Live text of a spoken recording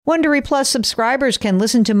Wondery Plus subscribers can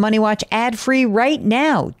listen to Money Watch ad-free right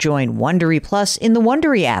now. Join Wondery Plus in the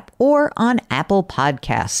Wondery app or on Apple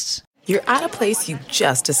Podcasts. You're at a place you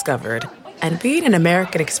just discovered. And being an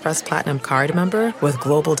American Express Platinum card member with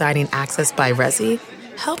global dining access by Resy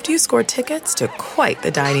helped you score tickets to quite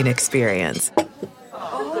the dining experience.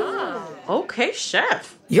 Oh, okay,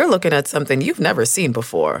 chef. You're looking at something you've never seen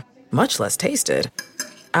before, much less tasted.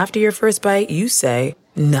 After your first bite, you say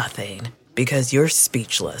nothing because you're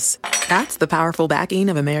speechless. That's the powerful backing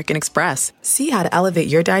of American Express. See how to elevate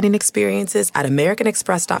your dining experiences at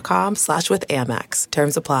americanexpress.com/withAmex.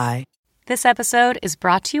 Terms apply. This episode is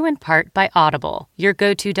brought to you in part by Audible, your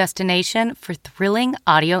go-to destination for thrilling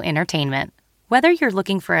audio entertainment. Whether you're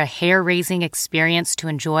looking for a hair-raising experience to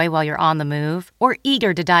enjoy while you're on the move or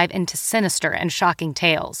eager to dive into sinister and shocking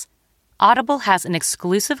tales, Audible has an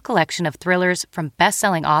exclusive collection of thrillers from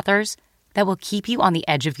best-selling authors that will keep you on the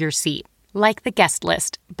edge of your seat, like The Guest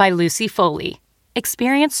List by Lucy Foley.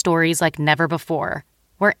 Experience stories like never before,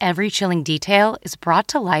 where every chilling detail is brought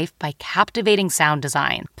to life by captivating sound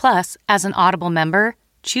design. Plus, as an Audible member,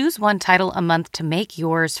 choose one title a month to make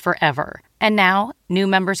yours forever. And now, new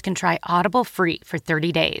members can try Audible free for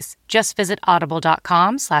 30 days. Just visit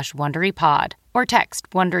audible.com/WonderyPod or text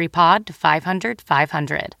WonderyPod to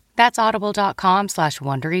 500-500. That's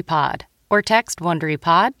audible.com/WonderyPod or text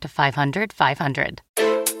WonderyPod to 500-500.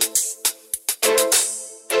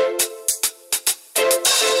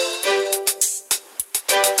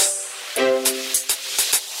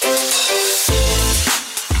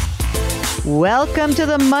 Welcome to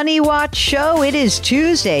the Money Watch Show. It is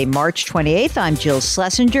Tuesday, March 28th. I'm Jill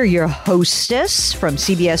Schlesinger, your hostess from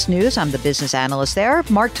CBS News. I'm the business analyst there.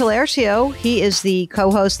 Mark Talercio, he is the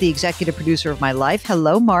co-host, the executive producer of my life.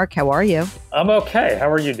 Hello, Mark. How are you? I'm okay.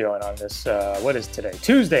 How are you doing on this, what is today?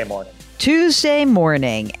 Tuesday morning. Tuesday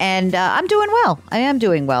morning, and I'm doing well. I am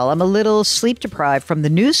doing well. I'm a little sleep deprived from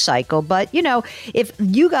the news cycle, but you know, if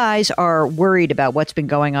you guys are worried about what's been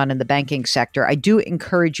going on in the banking sector, I do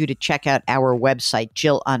encourage you to check out our website,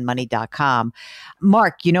 jillonmoney.com.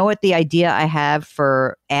 Mark, you know what the idea I have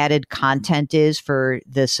for added content is for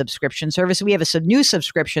the subscription service? We have a new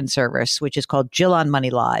subscription service, which is called Jill on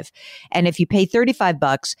Money Live. And if you pay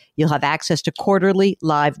 $35, you'll have access to quarterly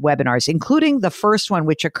live webinars, including the first one,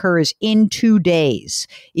 which occurs in 2 days.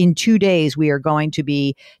 In 2 days, we are going to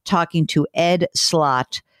be talking to Ed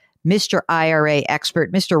Slott, Mr. IRA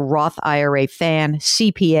expert, Mr. Roth IRA fan,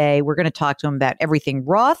 CPA. We're going to talk to him about everything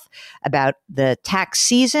Roth, about the tax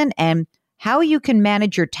season, and how you can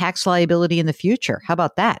manage your tax liability in the future. How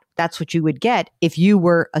about that? That's what you would get if you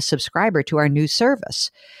were a subscriber to our new service.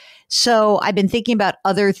 So I've been thinking about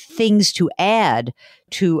other things to add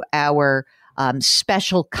to our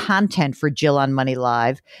special content for Jill on Money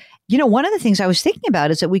Live. You know, one of the things I was thinking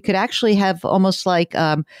about is that we could actually have almost like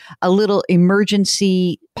a little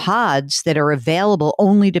emergency pods that are available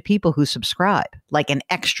only to people who subscribe, like an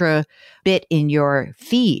extra bit in your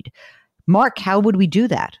feed. Mark, how would we do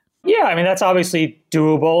that? Yeah, I mean, that's obviously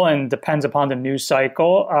doable and depends upon the news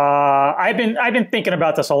cycle. I've been thinking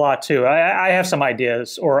about this a lot too. I have some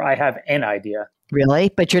ideas, or I have an idea.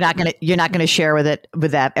 Really? But you're not gonna share with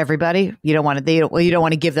that everybody. You don't want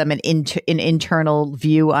to give them an internal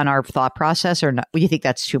view on our thought process, or not? You think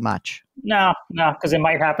that's too much? No, because it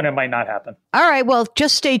might happen, it might not happen. All right, well,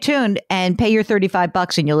 just stay tuned and pay your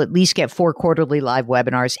 $35 and you'll at least get 4 quarterly live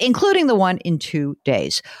webinars, including the one in 2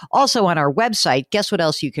 days. Also on our website, guess what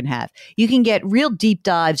else you can have? You can get real deep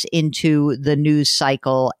dives into the news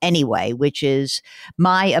cycle anyway, which is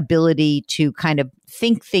my ability to kind of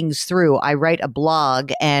think things through. I write a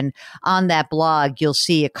blog, and on that blog, you'll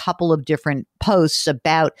see a couple of different posts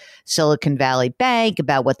about Silicon Valley Bank,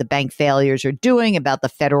 about what the bank failures are doing, about the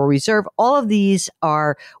Federal Reserve. All of these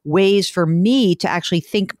are ways for me to actually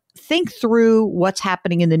think through what's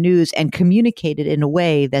happening in the news and communicate it in a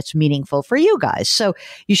way that's meaningful for you guys. So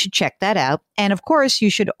you should check that out. And of course, you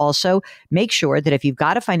should also make sure that if you've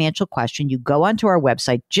got a financial question, you go onto our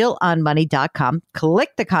website, jillonmoney.com, click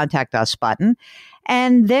the Contact Us button,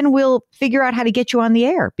 and then we'll figure out how to get you on the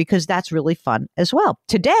air, because that's really fun as well.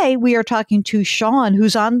 Today, we are talking to Sean,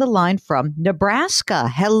 who's on the line from Nebraska.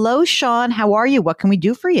 Hello, Sean. How are you? What can we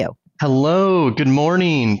do for you? Hello. Good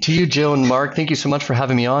morning to you, Jill and Mark. Thank you so much for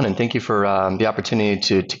having me on, and thank you for the opportunity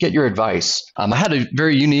to get your advice. I had a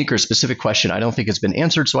very unique or specific question. I don't think it's been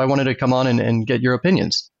answered, so I wanted to come on and get your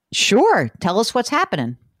opinions. Sure. Tell us what's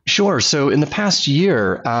happening. Sure. So in the past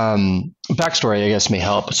year, backstory, I guess, may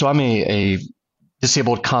help. So I'm a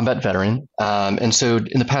disabled combat veteran. And so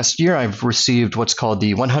in the past year, I've received what's called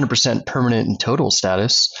the 100% permanent and total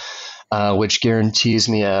status. which guarantees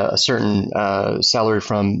me a certain salary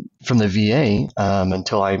from the VA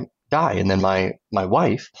until I die. And then my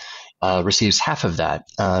wife receives half of that.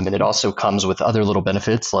 And it also comes with other little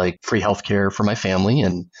benefits like free healthcare for my family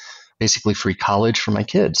and basically free college for my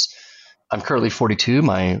kids. I'm currently 42.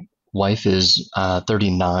 My wife is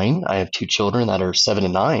 39. I have two children that are 7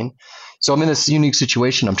 and 9. So I'm in this unique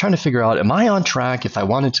situation. I'm trying to figure out, am I on track if I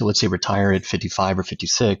wanted to, let's say, retire at 55 or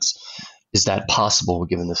 56? Is that possible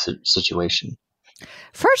given the situation?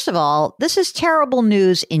 First of all, this is terrible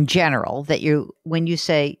news in general that when you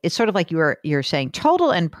say, it's sort of like you're saying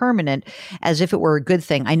total and permanent as if it were a good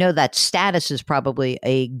thing. I know that status is probably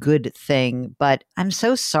a good thing, but I'm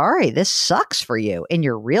so sorry. This sucks for you in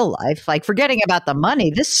your real life. Like, forgetting about the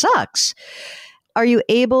money, this sucks. Are you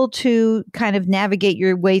able to kind of navigate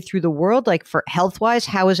your way through the world? Like, for health-wise,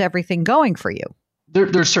 how is everything going for you?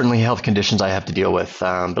 There's certainly health conditions I have to deal with,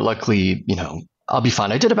 but luckily, I'll be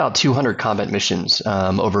fine. I did about 200 combat missions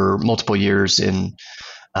over multiple years in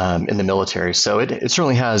the military, so it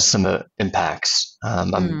certainly has some impacts.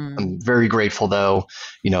 I'm very grateful, though.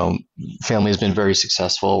 Family has been very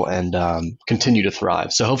successful and continue to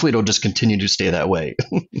thrive. So hopefully, it'll just continue to stay that way.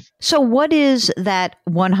 So, what is that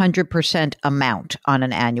 100% amount on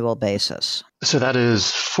an annual basis? So that is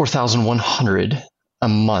 $4,100 a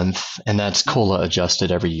month, and that's COLA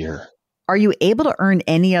adjusted every year. Are you able to earn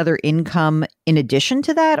any other income in addition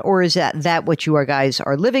to that, or is that what you guys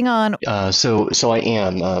are living on? So I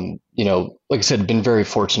am. Like I said, been very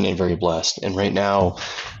fortunate and very blessed. And right now,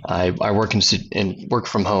 I work and work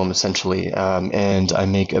from home essentially, and I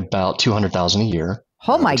make about $200,000 a year.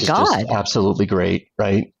 Oh my God! Absolutely great,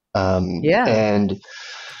 right? Yeah. And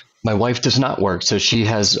my wife does not work, so she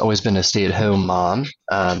has always been a stay-at-home mom,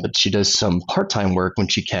 but she does some part-time work when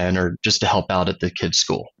she can, or just to help out at the kids'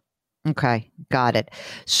 school. Okay, got it.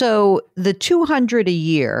 So the $200 a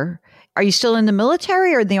year, are you still in the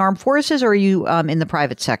military or in the armed forces, or are you in the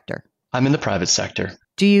private sector? I'm in the private sector.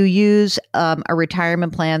 Do you use a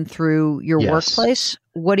retirement plan through your workplace?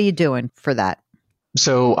 What are you doing for that?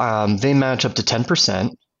 So they match up to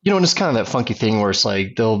 10%. And it's kind of that funky thing where it's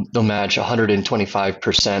like they'll match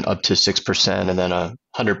 125% up to 6%, and then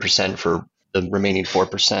 100% for the remaining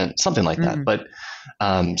 4%, something like that. But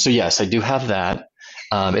so yes, I do have that.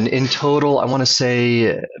 And in total, I want to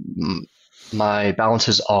say my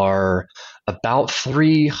balances are about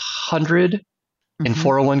 300 in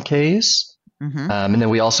 401ks. And then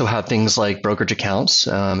we also have things like brokerage accounts.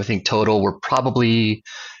 I think total we're probably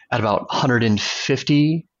at about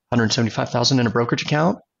 175,000 in a brokerage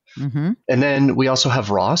account. And then we also have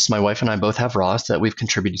Roth. My wife and I both have Roth that we've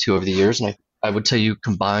contributed to over the years. And I would tell you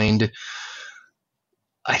combined,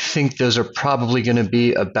 I think those are probably going to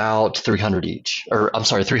be about 300 each, or I'm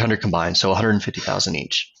sorry, 300 combined. So 150,000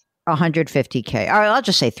 each. 150K. All right, I'll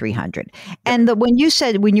just say 300. And when you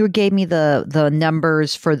gave me the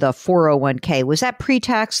numbers for the 401k, was that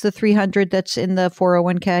pre-tax, the 300 that's in the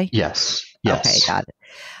 401k? Yes. Okay, got it.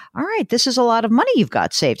 All right, this is a lot of money you've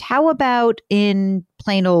got saved. How about in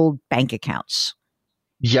plain old bank accounts?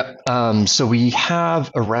 Yep. So we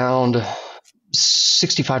have around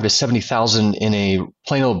 65 to 70,000 in a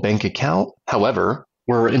plain old bank account. However,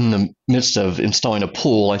 we're in the midst of installing a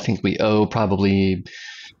pool. I think we owe probably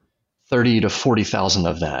 30 to 40,000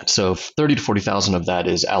 of that. So 30 to 40,000 of that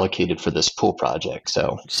is allocated for this pool project.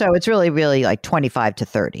 So it's really like 25 to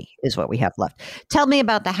 30 is what we have left. Tell me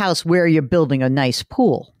about the house where you're building a nice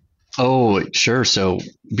pool. Oh, sure. So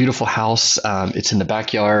beautiful house. It's in the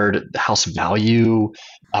backyard. The house value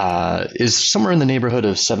is somewhere in the neighborhood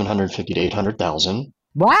of 750 to 800,000.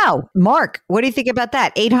 Wow, Mark, what do you think about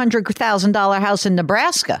that? $800,000 house in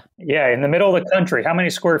Nebraska. Yeah, in the middle of the country. How many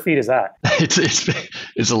square feet is that?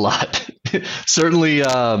 It's a lot. Certainly,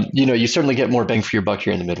 you certainly get more bang for your buck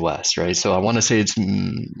here in the Midwest, right? So I want to say it's a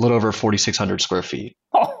little over 4,600 square feet.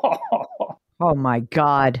 Oh my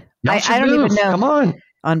God, I don't even know. Come on.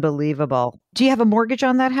 Unbelievable. Do you have a mortgage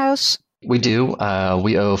on that house? We do. We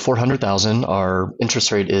owe $400,000. Our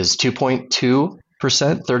interest rate is 2.2%,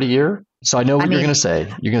 30-year. So I know what you're going to say.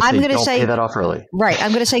 You're going to say, don't pay that off early. Right.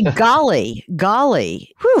 I'm going to say, golly.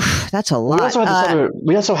 Whew, that's a lot.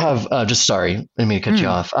 We also have sorry, I didn't mean to cut you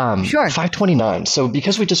off. Sure. 529. So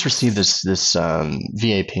because we just received this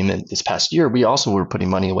VA payment this past year, we also were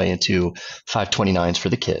putting money away into 529s for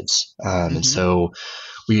the kids. And so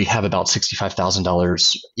we have about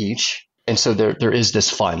 $65,000 each. And so there is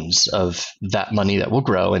this funds of that money that will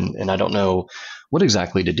grow. And I don't know what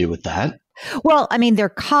exactly to do with that. Well, I mean, their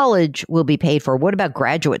college will be paid for. What about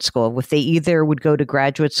graduate school? If they either would go to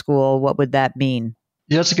graduate school, what would that mean?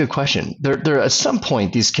 Yeah, that's a good question. There at some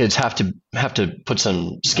point these kids have to put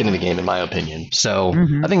some skin in the game, in my opinion. So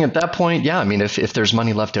I think at that point, yeah, I mean, if there's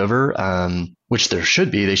money left over, which there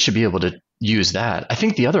should be, they should be able to use that. I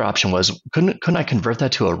think the other option was couldn't I convert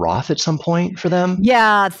that to a Roth at some point for them?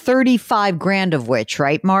 Yeah, 35 grand of which,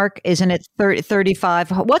 right, Mark? Isn't it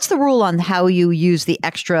 35? What's the rule on how you use the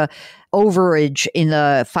extra overage in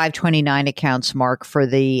the 529 accounts, Mark, for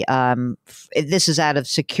the this is out of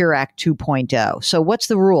Secure Act 2.0. So what's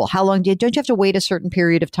the rule? How long don't you have to wait a certain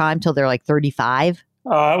period of time till they're like 35?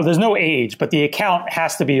 There's no age, but the account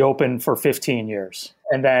has to be open for 15 years.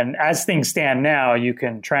 And then as things stand now, you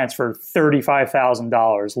can transfer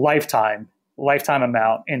 $35,000 lifetime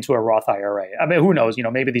amount into a Roth IRA. I mean, who knows?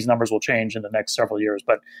 Maybe these numbers will change in the next several years,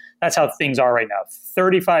 but that's how things are right now.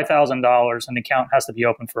 $35,000, an account has to be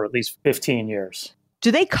open for at least 15 years.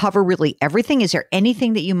 Do they cover really everything? Is there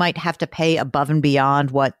anything that you might have to pay above and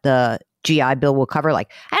beyond what the GI Bill will cover?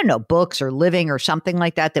 Like, I don't know, books or living or something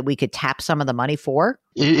like that we could tap some of the money for?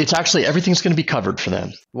 It's actually, everything's going to be covered for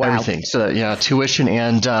them. Wow. Everything. So yeah, tuition.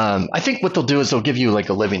 And I think what they'll do is they'll give you like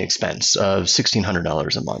a living expense of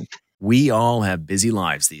 $1,600 a month. We all have busy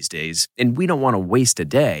lives these days, and we don't want to waste a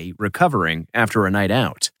day recovering after a night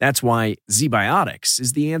out. That's why ZBiotics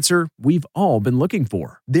is the answer we've all been looking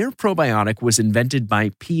for. Their probiotic was invented by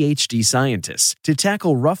PhD scientists to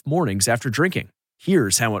tackle rough mornings after drinking.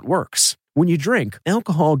 Here's how it works. When you drink,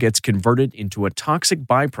 alcohol gets converted into a toxic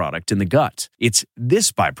byproduct in the gut. It's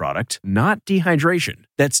this byproduct, not dehydration,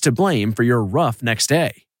 that's to blame for your rough next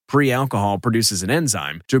day. Pre-alcohol produces an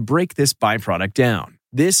enzyme to break this byproduct down.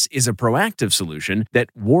 This is a proactive solution that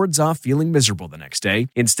wards off feeling miserable the next day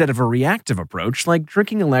instead of a reactive approach like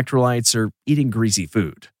drinking electrolytes or eating greasy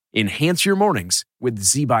food. Enhance your mornings with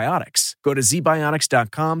ZBiotics. Go to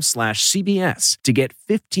zbiotics.com/CBS to get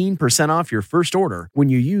 15% off your first order when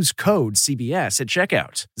you use code CBS at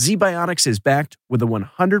checkout. ZBiotics is backed with a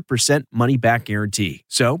 100% money-back guarantee.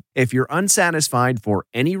 So, if you're unsatisfied for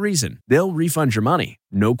any reason, they'll refund your money.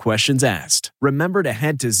 No questions asked. Remember to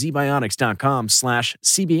head to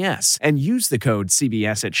zbiotics.com/CBS and use the code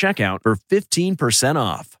CBS at checkout for 15%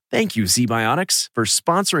 off. Thank you, ZBiotics, for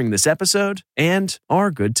sponsoring this episode and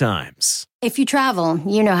our good times. If you travel,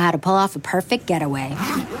 you know how to pull off a perfect getaway.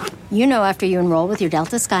 You know after you enroll with your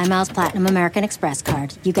Delta SkyMiles Platinum American Express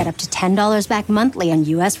card, you get up to $10 back monthly on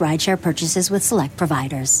U.S. rideshare purchases with select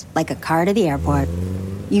providers, like a car to the airport.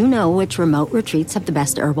 You know which remote retreats have the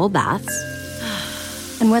best herbal baths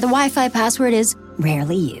and where the Wi-Fi password is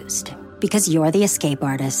rarely used. Because you're the escape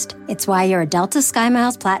artist. It's why you're a Delta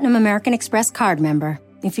SkyMiles Platinum American Express card member.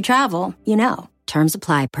 If you travel, you know. Terms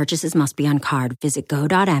apply. Purchases must be on card. Visit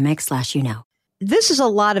go.amex/you-know. This is a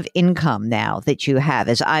lot of income now that you have.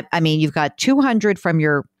 I mean, you've got $200 from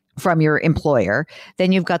your employer,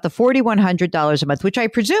 then you've got the $4,100 a month, which I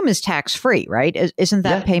presume is tax free, right? Isn't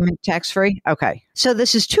that payment tax free? Okay, so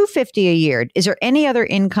this is $250 a year. Is there any other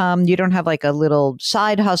income? You don't have like a little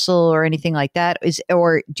side hustle or anything like that?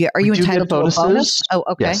 Are you entitled to a bonus? Oh,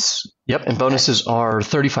 okay. Yes. Yep. And bonuses are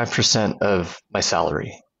 35% of my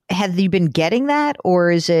salary. Have you been getting that,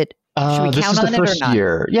 or is it? Should we count on it or not? This is the first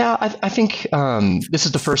year. Yeah, I think this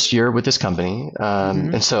is the first year with this company.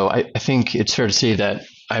 And so I think it's fair to say that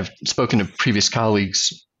I've spoken to previous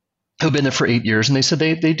colleagues who've been there for 8 years, and they said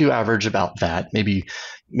they do average about that. Maybe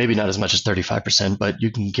not as much as 35%, but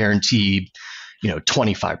you can guarantee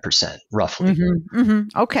 25% roughly.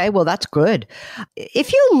 Okay, well, that's good.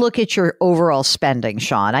 If you look at your overall spending,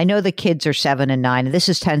 Sean, I know the kids are 7 and 9, and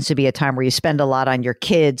this tends to be a time where you spend a lot on your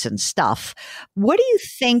kids and stuff. What do you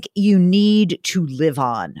think you need to live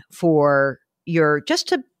on for just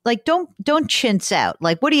to like, don't chintz out?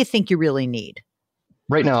 Like, what do you think you really need?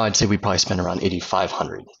 Right now, I'd say we probably spend around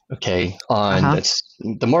 $8,500. Okay, on that's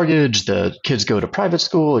the mortgage, the kids go to private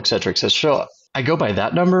school, et cetera, et cetera. So I go by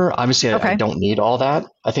that number. Obviously, I don't need all that.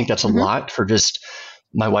 I think that's a lot for just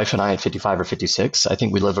my wife and I at 55 or 56. I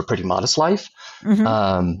think we live a pretty modest life.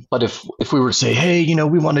 But if we were to say, hey,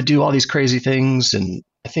 we want to do all these crazy things, and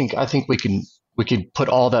I think we could put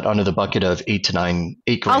all that under the bucket of $8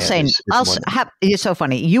 grand. It's so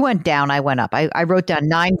funny. You went down, I went up. I wrote down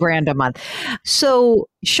 $9 grand a month. So,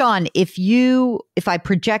 Sean, if I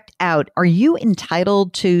project out, are you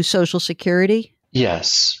entitled to Social Security?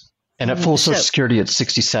 Yes. And at full Social Security at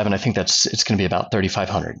 67, I think it's going to be about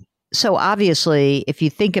 $3,500. So obviously, if you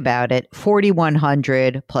think about it,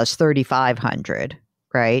 $4,100 plus $3,500,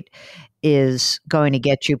 right, is going to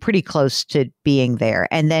get you pretty close to being there.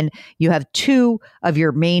 And then you have two of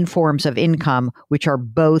your main forms of income, which are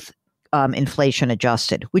both inflation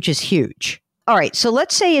adjusted, which is huge. All right. So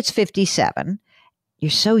let's say it's 57. You're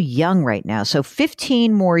so young right now. So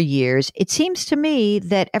 15 more years. It seems to me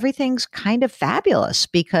that everything's kind of fabulous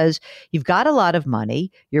because you've got a lot of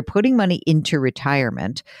money. You're putting money into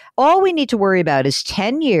retirement. All we need to worry about is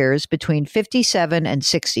 10 years between 57 and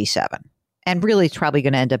 67. And really, it's probably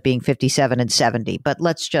going to end up being 57 and 70. But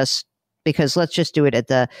let's just do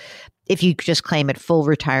it if you just claim at full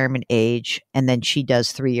retirement age and then she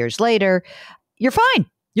does 3 years later, you're fine.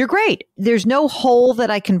 You're great. There's no hole that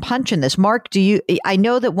I can punch in this. Mark, I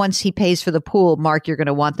know that once he pays for the pool, Mark, you're going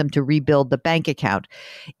to want them to rebuild the bank account.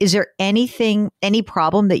 Is there any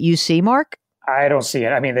problem that you see, Mark? I don't see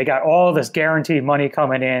it. I mean, they got all this guaranteed money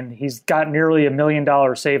coming in. He's got nearly $1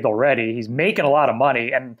 million saved already. He's making a lot of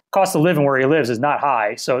money, and cost of living where he lives is not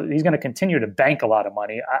high. So he's going to continue to bank a lot of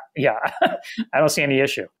money. I don't see any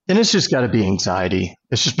issue. And it's just got to be anxiety.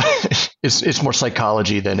 It's just, it's more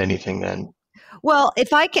psychology than anything then. Well,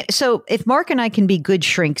 if Mark and I can be good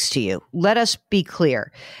shrinks to you, let us be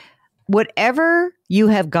clear. Whatever you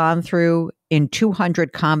have gone through in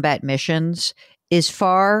 200 combat missions is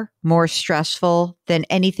far more stressful than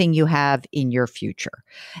anything you have in your future.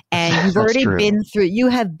 And you've already been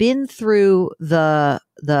through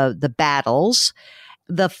the battles.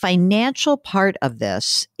 The financial part of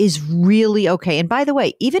this is really okay. And by the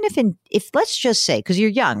way, even if let's just say, because you're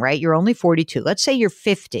young, right? You're only 42. Let's say you're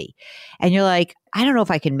 50 and you're like, I don't know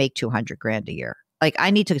if I can make 200 grand a year. Like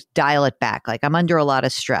I need to dial it back. Like I'm under a lot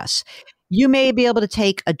of stress. You may be able to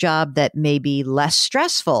take a job that may be less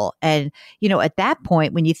stressful. And, at that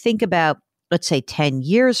point, when you think about, let's say 10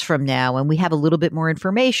 years from now, and we have a little bit more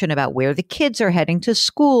information about where the kids are heading to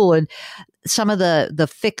school and some of the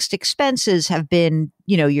fixed expenses have been,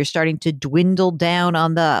 you're starting to dwindle down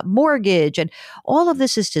on the mortgage. And all of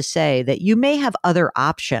this is to say that you may have other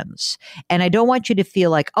options. And I don't want you to feel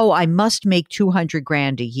like, oh, I must make 200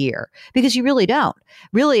 grand a year, because you really don't.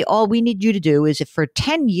 Really, all we need you to do is if for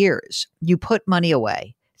 10 years you put money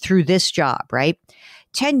away through this job, right?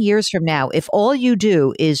 10 years from now, if all you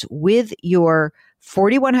do is with your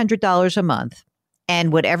 $4,100 a month,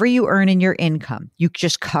 and whatever you earn in your income, you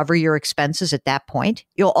just cover your expenses at that point,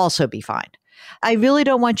 you'll also be fine. I really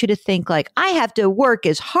don't want you to think like, I have to work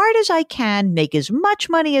as hard as I can, make as much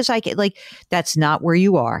money as I can. Like, that's not where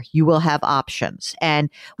you are. You will have options. And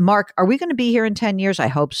Mark, are we going to be here in 10 years? I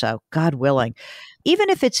hope so. God willing.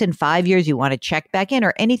 Even if it's in 5 years, you want to check back in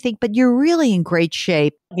or anything, but you're really in great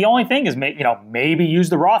shape. The only thing is, maybe use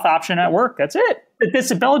the Roth option at work. That's it. The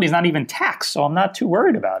disability is not even taxed, so I'm not too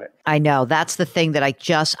worried about it. I know. That's the thing that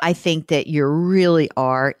I think that you really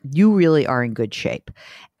are in good shape.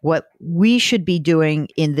 What we should be doing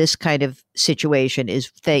in this kind of situation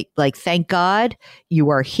is thank God you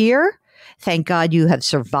are here. Thank God you have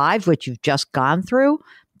survived what you've just gone through.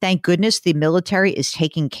 Thank goodness the military is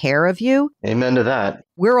taking care of you. Amen to that.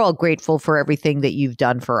 We're all grateful for everything that you've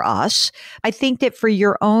done for us. I think that for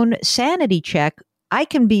your own sanity check, I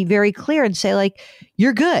can be very clear and say, like,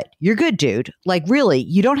 you're good. You're good, dude. Like, really,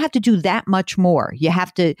 you don't have to do that much more. You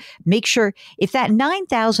have to make sure if that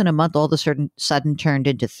 $9,000 a month all of a sudden turned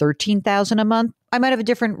into $13,000 a month, I might have a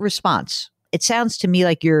different response. It sounds to me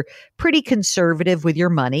like you're pretty conservative with your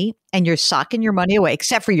money and you're socking your money away,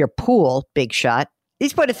 except for your pool, big shot.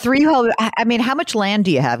 He's put a 3-hole. I mean, how much land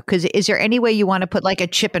do you have? Because is there any way you want to put like a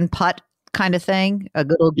chip and putt kind of thing? A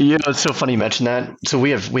little. It's so funny you mention that. So we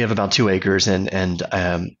have about 2 acres, and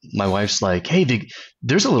my wife's like, hey,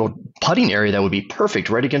 there's a little putting area that would be perfect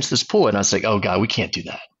right against this pool. And I was like, oh God, we can't do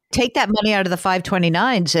that. Take that money out of the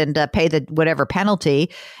 529s and pay the whatever penalty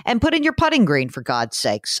and put in your putting green, for God's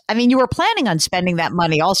sakes. I mean, you were planning on spending that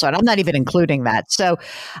money also, and I'm not even including that. So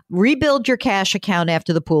rebuild your cash account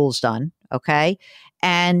after the pool's done, okay?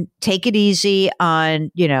 And take it easy on,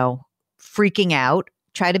 freaking out.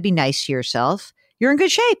 Try to be nice to yourself. You're in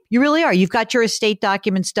good shape. You really are. You've got your estate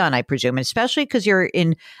documents done, I presume, and especially because you're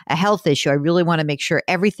in a health issue. I really want to make sure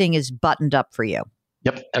everything is buttoned up for you.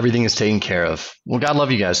 Yep. Everything is taken care of. Well, God love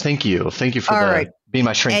you guys. Thank you. Thank you for being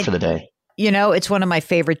my shrink for the day. It's one of my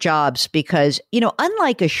favorite jobs because,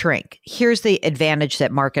 unlike a shrink, here's the advantage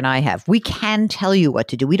that Mark and I have. We can tell you what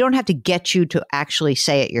to do. We don't have to get you to actually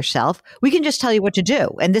say it yourself. We can just tell you what to do.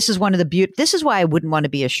 And this is one of the this is why I wouldn't want to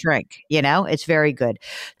be a shrink. It's very good.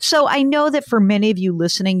 So I know that for many of you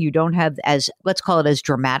listening, you don't have let's call it as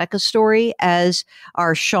dramatic a story as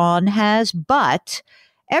our Sean has, but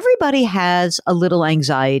everybody has a little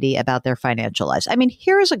anxiety about their financial lives. I mean,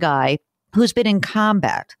 here's a guy who's been in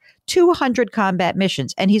combat, 200 combat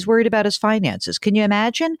missions, and he's worried about his finances. Can you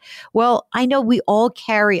imagine? Well, I know we all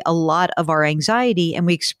carry a lot of our anxiety and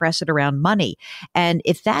we express it around money. And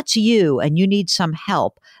if that's you and you need some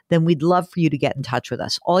help, then we'd love for you to get in touch with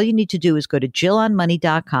us. All you need to do is go to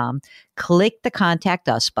JillOnMoney.com, click the Contact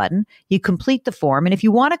Us button, you complete the form, and if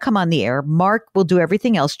you want to come on the air, Mark will do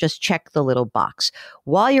everything else. Just check the little box.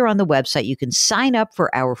 While you're on the website, you can sign up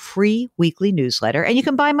for our free weekly newsletter, and you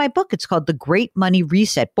can buy my book. It's called The Great Money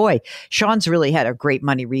Reset. Boy, Sean's really had a great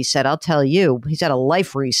money reset. I'll tell you, he's had a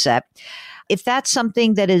life reset. If that's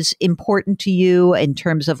something that is important to you in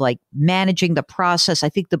terms of like managing the process, I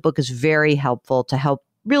think the book is very helpful to help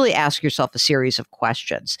really ask yourself a series of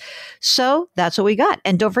questions. So that's what we got.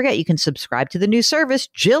 And don't forget, you can subscribe to the new service,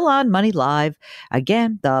 Jill on Money Live.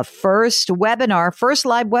 Again, the first live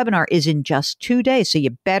webinar is in just 2 days. So you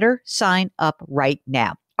better sign up right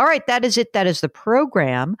now. All right, that is it. That is the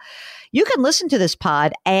program. You can listen to this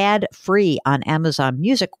pod ad-free on Amazon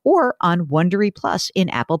Music or on Wondery Plus in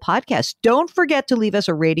Apple Podcasts. Don't forget to leave us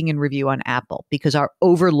a rating and review on Apple because our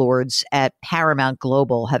overlords at Paramount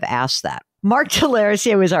Global have asked that. Mark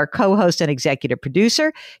D'Alessio is our co-host and executive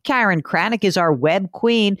producer. Karen Kranick is our web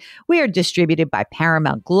queen. We are distributed by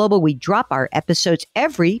Paramount Global. We drop our episodes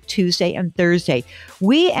every Tuesday and Thursday.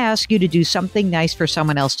 We ask you to do something nice for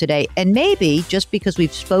someone else today. And maybe just because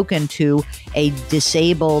we've spoken to a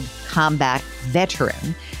disabled combat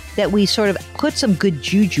veteran, that we sort of put some good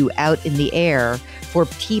juju out in the air for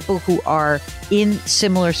people who are in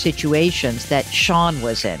similar situations that Sean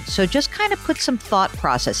was in. So just kind of put some thought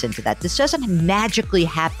process into that. This doesn't magically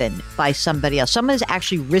happen by somebody else. Someone is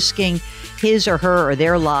actually risking his or her or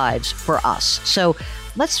their lives for us. So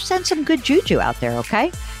let's send some good juju out there, okay?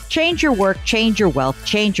 Change your work, change your wealth,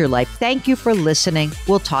 change your life. Thank you for listening.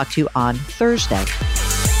 We'll talk to you on Thursday.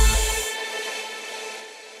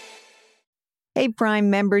 Hey, Prime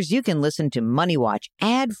members, you can listen to Money Watch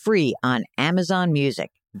ad-free on Amazon Music.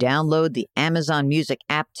 Download the Amazon Music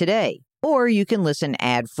app today, or you can listen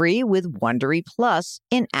ad-free with Wondery Plus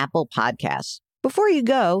in Apple Podcasts. Before you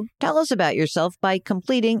go, tell us about yourself by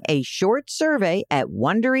completing a short survey at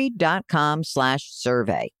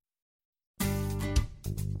Wondery.com/survey.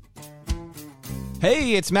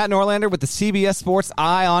 Hey, it's Matt Norlander with the CBS Sports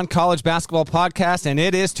Eye on College Basketball podcast, and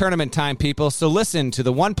it is tournament time, people. So listen to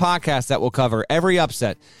the one podcast that will cover every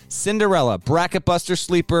upset, Cinderella, Bracket Buster,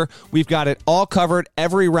 Sleeper. We've got it all covered,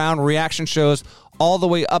 every round, reaction shows, all the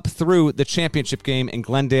way up through the championship game in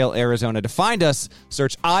Glendale, Arizona. To find us,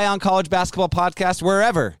 search Eye on College Basketball podcast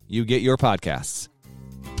wherever you get your podcasts.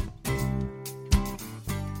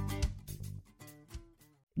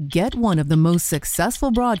 Get one of the most successful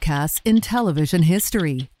broadcasts in television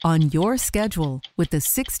history on your schedule with the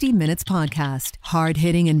 60 Minutes Podcast.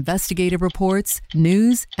 Hard-hitting investigative reports,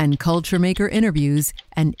 news, and culture maker interviews,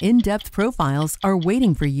 and in-depth profiles are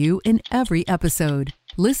waiting for you in every episode.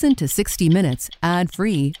 Listen to 60 Minutes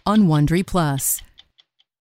ad-free on Wondery Plus.